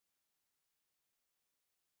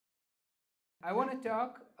I want to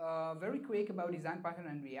talk very quick about design pattern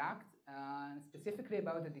and React, specifically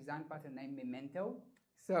about the design pattern named Memento.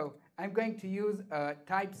 So I'm going to use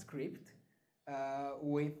TypeScript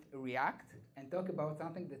with React and talk about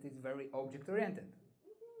something that is very object-oriented.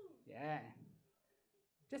 Yeah.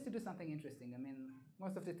 Just to do something interesting. I mean,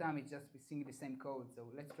 most of the time it's just seeing the same code, so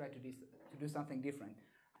let's try to do something different.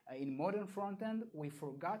 In modern frontend, we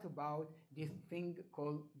forgot about this thing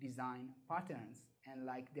called design patterns, and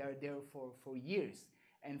like they are there for years.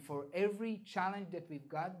 And for every challenge that we've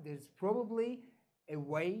got, there's probably a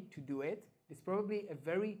way to do it. There's probably a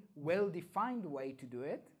very well-defined way to do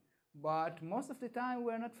it, but most of the time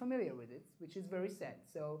we're not familiar with it, which is very sad.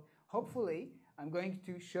 So hopefully I'm going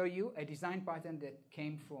to show you a design pattern that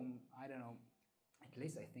came from, I don't know, at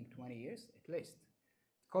least I think 20 years, at least.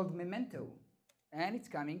 It's called Memento. And it's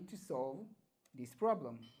coming to solve this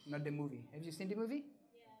problem, not the movie. Have you seen the movie?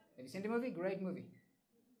 Yeah. Have you seen the movie? Great movie.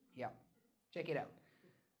 Yeah, check it out.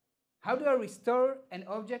 How do I restore an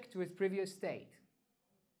object to its previous state?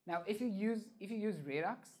 Now, if you use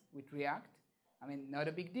Redux with React, I mean, not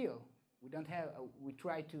a big deal. We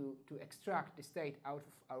try to extract the state out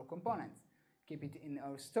of our components, keep it in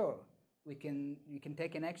our store. You can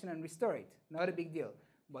take an action and restore it. Not a big deal.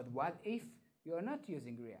 But what if you are not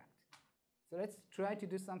using React? So let's try to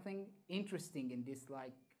do something interesting in this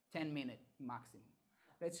like 10-minute maximum.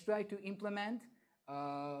 Let's try to implement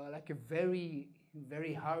like a very,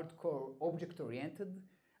 very hardcore object-oriented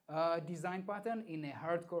design pattern in a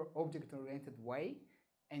hardcore object-oriented way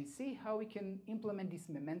and see how we can implement this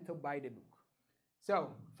Memento by the book. So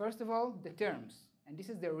first of all, the terms, and this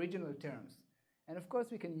is the original terms. And of course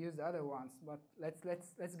we can use other ones, but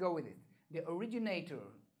let's go with it. The originator.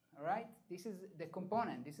 All right, this is the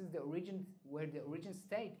component. This is the origin, where the origin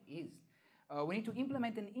state is. We need to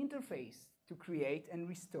implement an interface to create and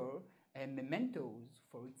restore mementos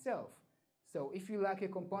for itself. So if you like a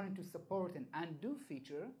component to support an undo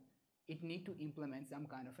feature, it needs to implement some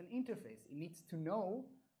kind of an interface. It needs to know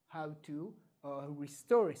how to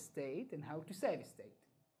restore a state and how to save a state.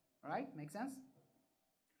 All right, make sense?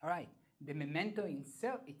 All right, the memento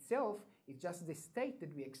itself is just the state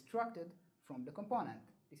that we extracted from the component.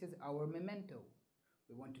 This is our memento.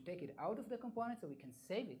 We want to take it out of the component so we can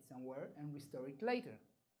save it somewhere and restore it later.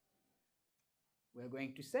 We're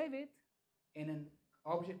going to save it in an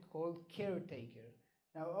object called caretaker.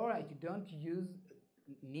 Now, all right, you don't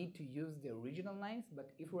need to use the original names,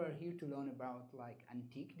 but if we're here to learn about like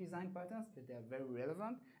antique design patterns that are very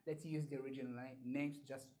relevant, let's use the original names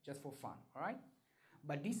just for fun, all right?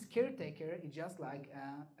 But this caretaker is just like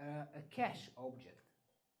a cache object.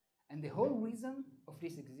 And the whole reason of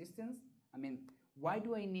this existence, I mean, why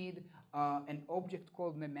do I need an object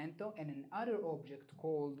called memento and another object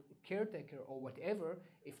called caretaker or whatever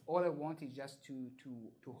if all I want is just to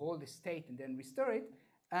hold the state and then restore it?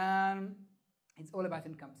 It's all about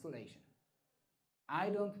encapsulation. I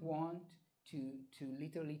don't want to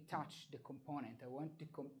literally touch the component. I want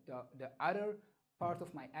the other part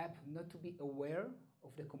of my app not to be aware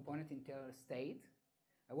of the component internal state.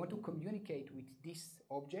 I want to communicate with this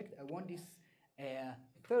object. I want this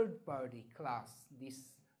third-party class,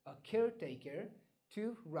 this caretaker,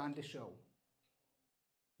 to run the show.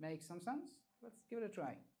 Make some sense? Let's give it a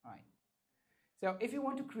try. All right. So if you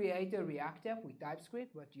want to create a React app with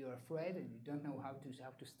TypeScript, but you're afraid and you don't know how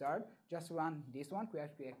to start, just run this one,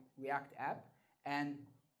 create React app, and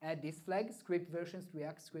add this flag, script versions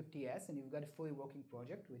React script TS, and you've got a fully working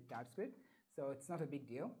project with TypeScript. So it's not a big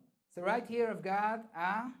deal. So right here I've got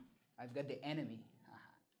the enemy.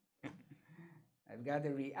 I've got a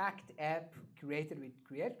React app created with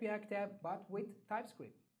create React app, but with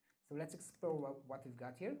TypeScript. So let's explore what we've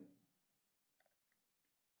got here.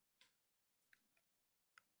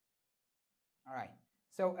 All right.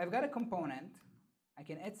 So I've got a component. I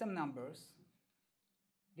can add some numbers.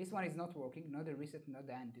 This one is not working, not the reset, not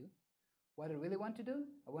the undo. What I really want to do,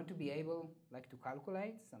 I want to be able like to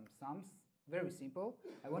calculate some sums. Very simple.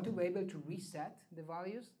 I want to be able to reset the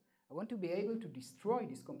values. I want to be able to destroy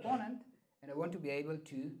this component, and I want to be able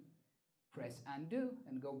to press undo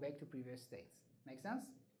and go back to previous states. Make sense?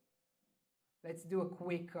 Let's do a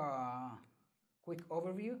quick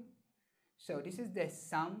overview. So this is the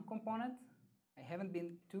sum component. I haven't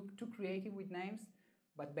been too creative with names,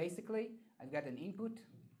 but basically I've got an input,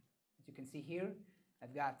 as you can see here.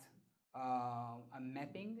 I've got a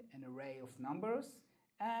mapping, an array of numbers,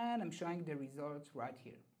 and I'm showing the results right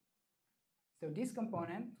here. So this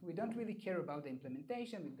component, we don't really care about the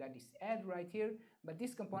implementation. We've got this add right here, but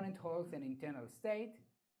this component holds an internal state.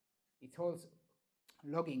 It holds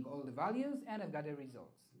logging all the values, and I've got the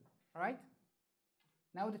results. All right?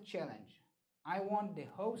 Now the challenge. I want the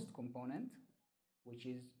host component which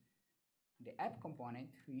is the app component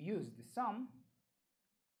who use the sum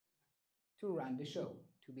to run the show,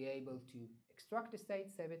 to be able to extract the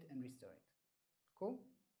state, save it, and restore it. Cool?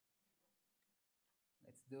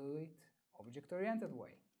 Let's do it object-oriented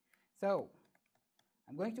way. So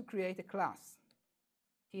I'm going to create a class,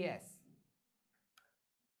 TS.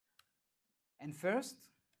 And first,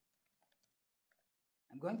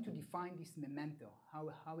 I'm going to define this memento, how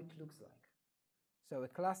it looks like. So a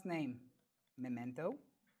class name, memento.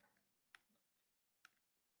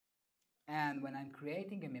 And when I'm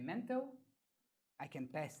creating a memento, I can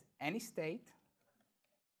pass any state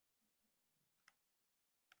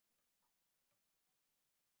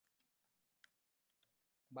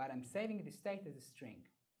but I'm saving the state as a string.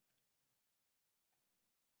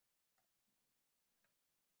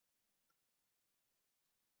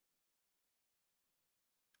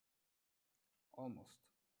 Almost.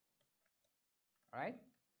 All right?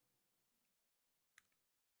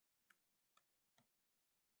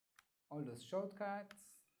 All those shortcuts,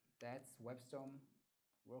 that's WebStorm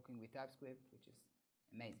working with TypeScript, which is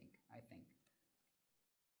amazing, I think.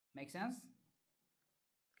 Make sense?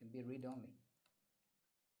 Can be read-only.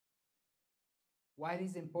 Why it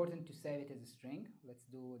is important to save it as a string? Let's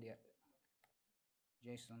do the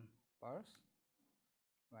JSON parse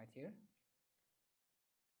right here.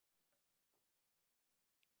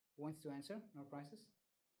 Who wants to answer? No prices?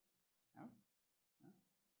 No? No?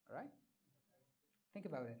 All right. Think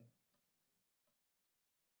about it.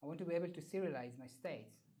 I want to be able to serialize my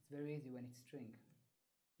states. It's very easy when it's string.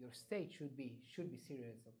 Your state should be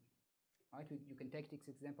serialized. Right? You can take this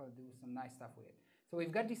example and do some nice stuff with it. So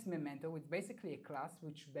we've got this memento, it's basically a class,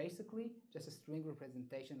 which basically just a string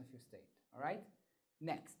representation of your state. All right?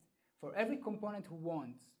 Next, for every component who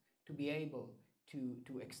wants to be able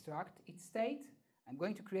to extract its state, I'm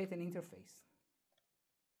going to create an interface.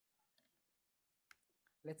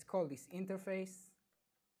 Let's call this interface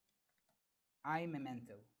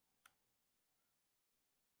iMemento.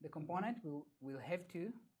 The component will have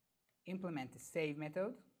to implement a save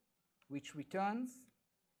method, which returns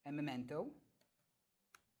a memento,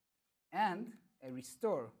 and a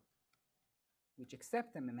restore, which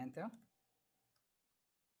accepts a memento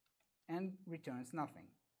and returns nothing.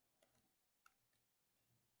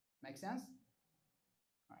 Make sense?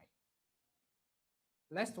 All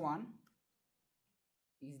right. Last one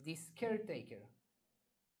is this caretaker,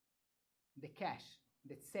 the cache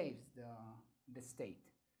that saves the state.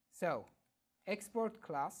 So export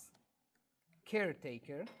class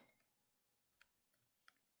caretaker,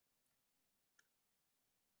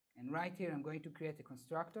 and right here I'm going to create a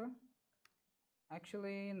constructor.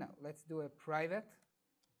 Actually, no, let's do a private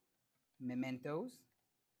mementos,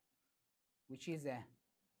 which is a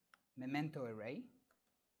memento array.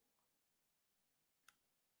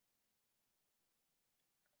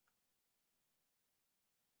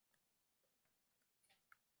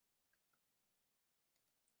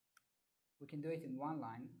 We can do it in one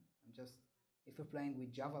line. If we're playing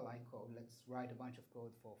with Java-like code, let's write a bunch of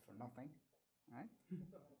code for nothing. All right?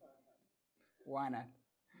 Why not?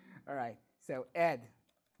 All right, so add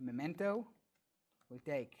memento. We'll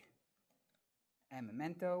take a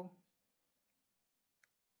memento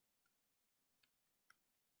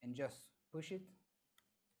and just push it.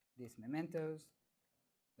 These mementos.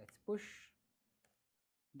 Let's push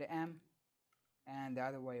the M, and the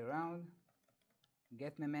other way around.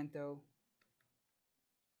 Get memento.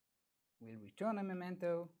 We'll return a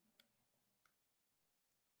memento,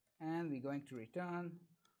 and we're going to return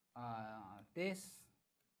this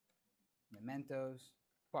mementos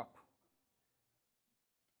pop.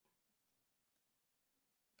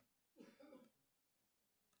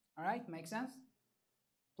 All right, makes sense?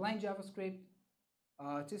 Plain JavaScript,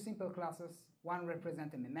 two simple classes. One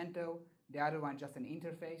represents a memento, the other one just an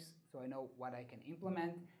interface, so I know what I can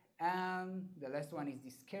implement. And the last one is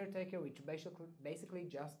this caretaker, which basically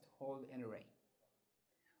just hold an array.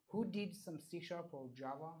 Who did some C# or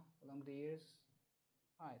Java along the years?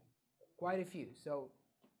 All right, quite a few, so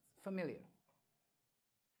familiar.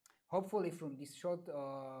 Hopefully from this short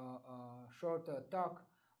talk,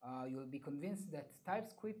 you'll be convinced that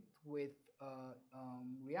TypeScript with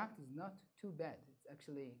React is not too bad. It's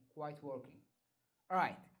actually quite working. All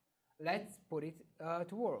right, let's put it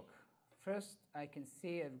to work. First, I can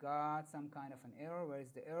see I've got some kind of an error. Where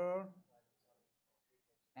is the error?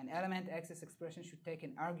 An element access expression should take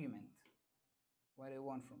an argument. What do you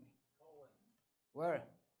want from me? Colon. Where?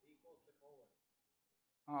 Equals to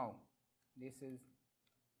colon. Oh, this is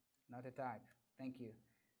not a type. Thank you.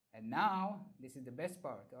 And now, this is the best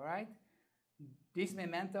part, all right? this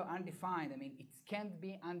memento undefined, I mean, it can't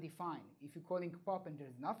be undefined. If you're calling pop and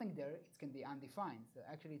there's nothing there, it can be undefined. So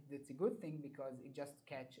actually, that's a good thing because it just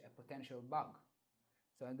catch a potential bug.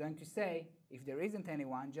 So I'm going to say, if there isn't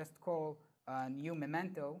anyone, just call a new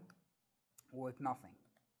memento with nothing.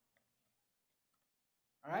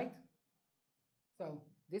 All right? So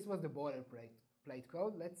this was the boilerplate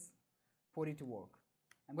code. Let's put it to work.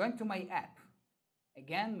 I'm going to my app.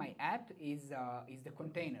 Again, my app is the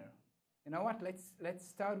container. You know what? Let's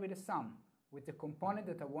start with a sum, with the component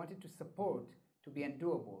that I wanted to support to be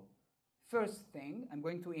undoable. First thing, I'm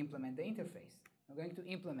going to implement the interface. I'm going to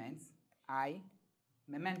implement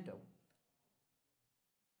Memento.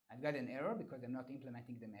 I've got an error because I'm not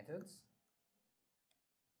implementing the methods.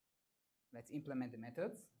 Let's implement the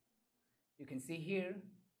methods. You can see here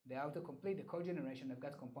the autocomplete, the code generation. I've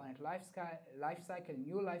got component lifecycle,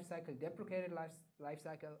 new lifecycle, deprecated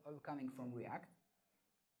lifecycle, all coming from React.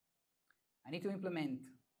 I need to implement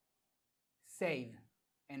save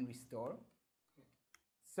and restore.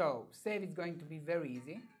 So save is going to be very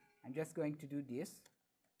easy. I'm just going to do this.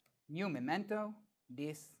 New memento,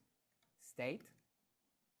 this state.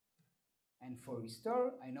 And for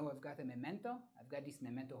restore, I know I've got a memento. I've got this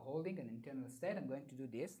memento holding an internal state. I'm going to do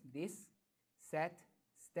this set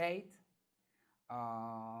state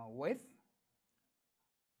with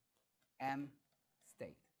m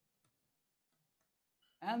state.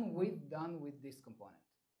 And we're done with this component.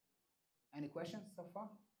 Any questions so far?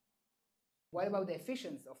 What about the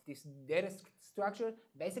efficiency of this data structure?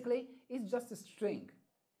 Basically, it's just a string.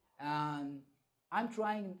 I'm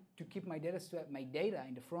trying to keep my data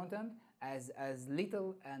in the front end as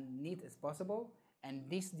little and neat as possible. And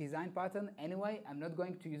this design pattern, anyway, I'm not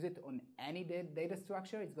going to use it on any data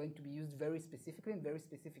structure. It's going to be used very specifically in very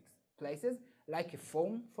specific places, like a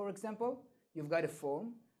form, for example. You've got a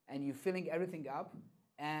form, and you're filling everything up,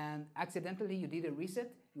 and accidentally you did a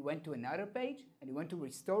reset. You went to another page, and you want to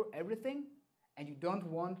restore everything, and you don't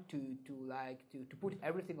want to put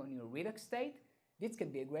everything on your Redux state. This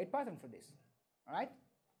can be a great pattern for this. All right?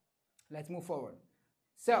 Let's move forward.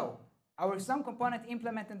 So our sum component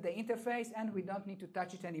implemented the interface, and we don't need to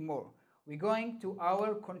touch it anymore. We're going to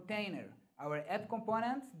our container, our app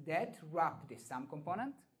component that wrapped the sum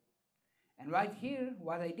component. And right here,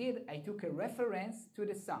 what I did, I took a reference to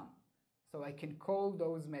the sum. So I can call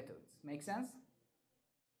those methods. Make sense?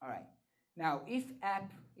 All right. Now, if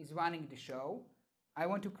app is running the show, I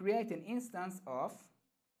want to create an instance of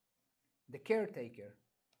the caretaker.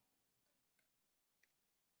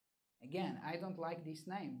 Again, I don't like this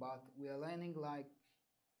name, but we are learning like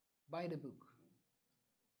by the book.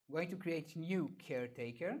 I'm going to create new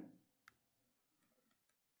caretaker,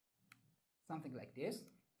 something like this,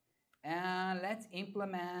 and let's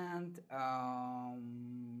implement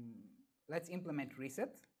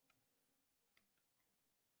reset.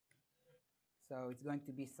 So it's going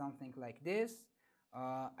to be something like this.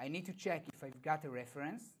 I need to check if I've got a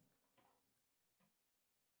reference.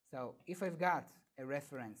 So if I've got a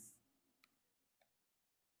reference,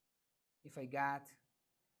 if I got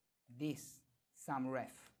this sum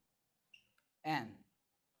ref and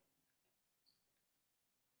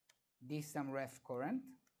this sum ref current,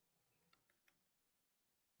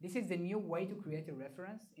 this is the new way to create a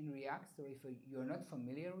reference in React. So if you're not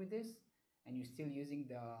familiar with this and you're still using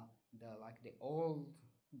the old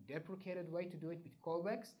deprecated way to do it with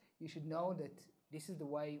callbacks, you should know that this is the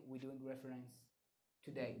way we're doing reference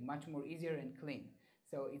today, much more easier and clean.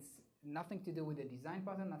 So it's nothing to do with the design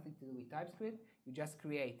pattern, nothing to do with TypeScript. You just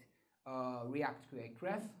create React create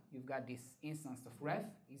ref. You've got this instance of ref.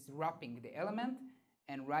 It's wrapping the element,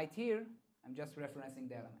 and right here, I'm just referencing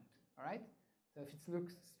the element. All right? So if it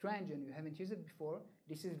looks strange and you haven't used it before,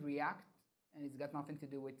 this is React, and it's got nothing to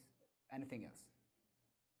do with anything else.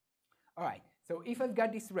 All right. So if I've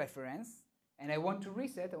got this reference and I want to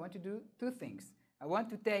reset, I want to do two things. I want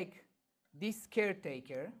to take this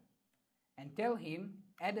caretaker and tell him,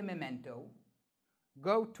 add a memento,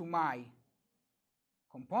 go to my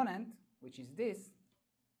component, which is this,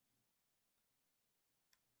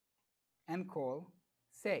 and call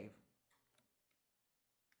save.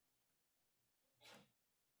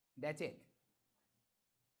 That's it.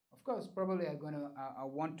 Of course, probably I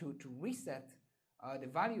want to reset the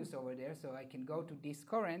values over there, so I can go to this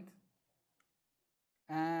current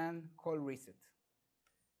and call reset.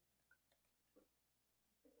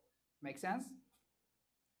 Make sense?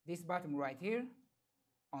 This button right here,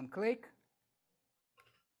 on click,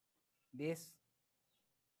 this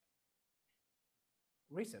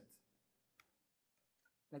reset.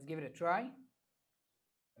 Let's give it a try.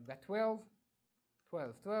 I've got 12,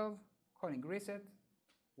 12, 12, calling reset,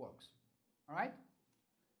 works. All right?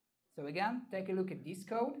 So again, take a look at this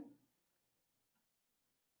code.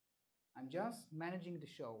 I'm just managing the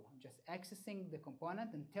show. I'm just accessing the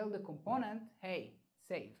component and tell the component, hey,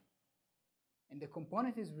 save. And the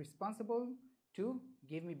component is responsible to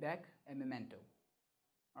give me back a memento.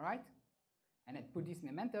 All right? And I put this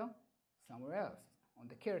memento somewhere else on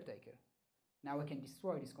the caretaker. Now I can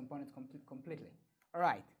destroy this component completely. All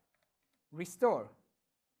right. Restore.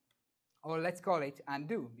 Or let's call it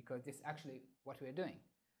undo, because this is actually what we're doing.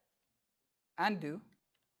 Undo.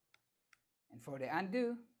 And for the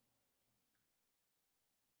undo,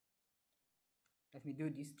 let me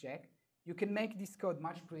do this check. You can make this code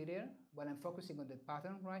much prettier, but I'm focusing on the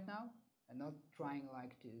pattern right now and not trying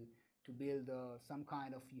like to build some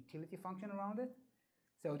kind of utility function around it.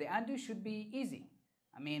 So the undo should be easy.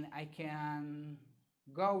 I mean, I can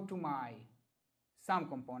go to my sum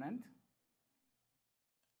component,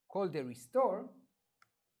 call the restore,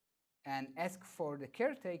 and ask for the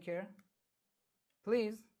caretaker,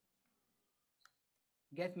 please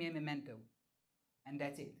get me a memento. And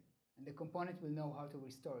that's it. And the component will know how to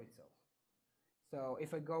restore itself. So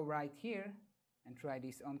if I go right here and try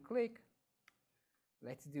this on click,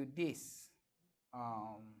 let's do this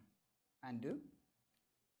undo.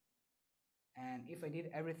 And if I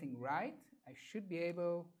did everything right, I should be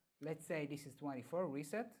able, let's say this is 24,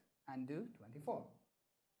 reset, undo 24.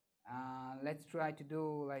 Let's try to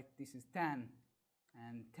do like this is 10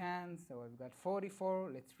 and 10, so I've got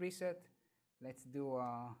 44. Let's reset. Let's do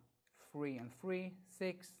 3 and 3,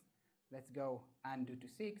 6. Let's go undo to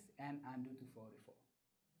 6 and undo to 44.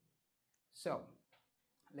 So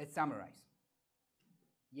let's summarize.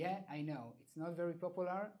 Yeah, I know it's not very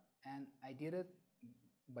popular, and I did it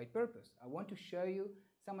by purpose. I want to show you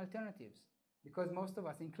some alternatives, because most of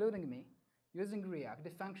us, including me, using React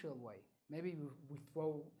the functional way. Maybe we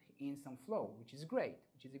throw in some flow, which is great,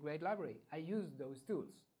 which is a great library. I use those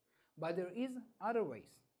tools. But there is other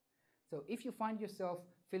ways. So if you find yourself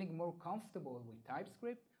feeling more comfortable with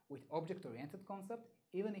TypeScript, with object-oriented concept,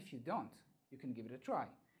 even if you don't, you can give it a try.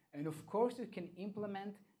 And of course, you can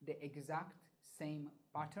implement the exact same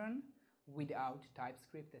pattern without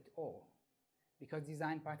TypeScript at all. Because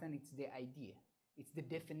design pattern, it's the idea. It's the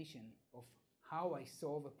definition of how I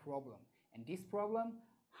solve a problem. And this problem,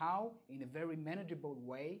 how, in a very manageable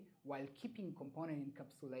way, while keeping component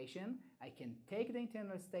encapsulation, I can take the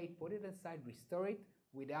internal state, put it aside, restore it,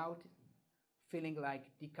 without feeling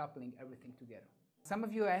like decoupling everything together. Some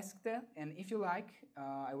of you asked, and if you like,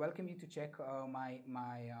 I welcome you to check my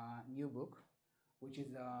new book, which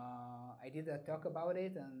is, I did a talk about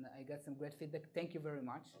it and I got some great feedback. Thank you very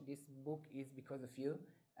much. This book is because of you,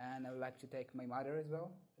 and I would like to thank my mother as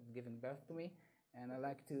well, for giving birth to me. And I'd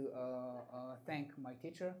like to thank my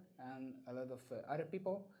teacher and a lot of other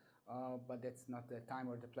people, but that's not the time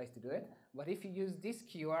or the place to do it. But if you use this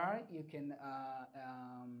QR, you can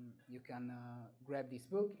grab this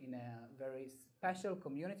book in a very special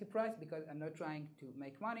community price, because I'm not trying to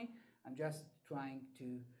make money. I'm just trying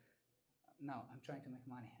to, no, I'm trying to make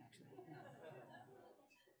money actually.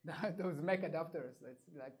 Those Mac adapters, that's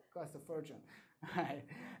like cost a fortune.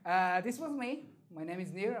 This was me. My name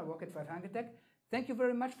is Nir. I work at 500 Tech. Thank you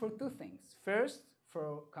very much for two things. First,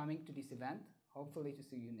 for coming to this event. Hopefully to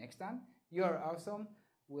see you next time. You are awesome.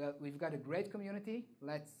 Well, we've got a great community.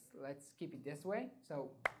 Let's keep it this way.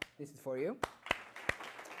 So this is for you.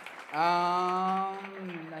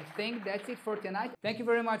 I think that's it for tonight. Thank you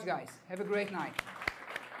very much, guys. Have a great night.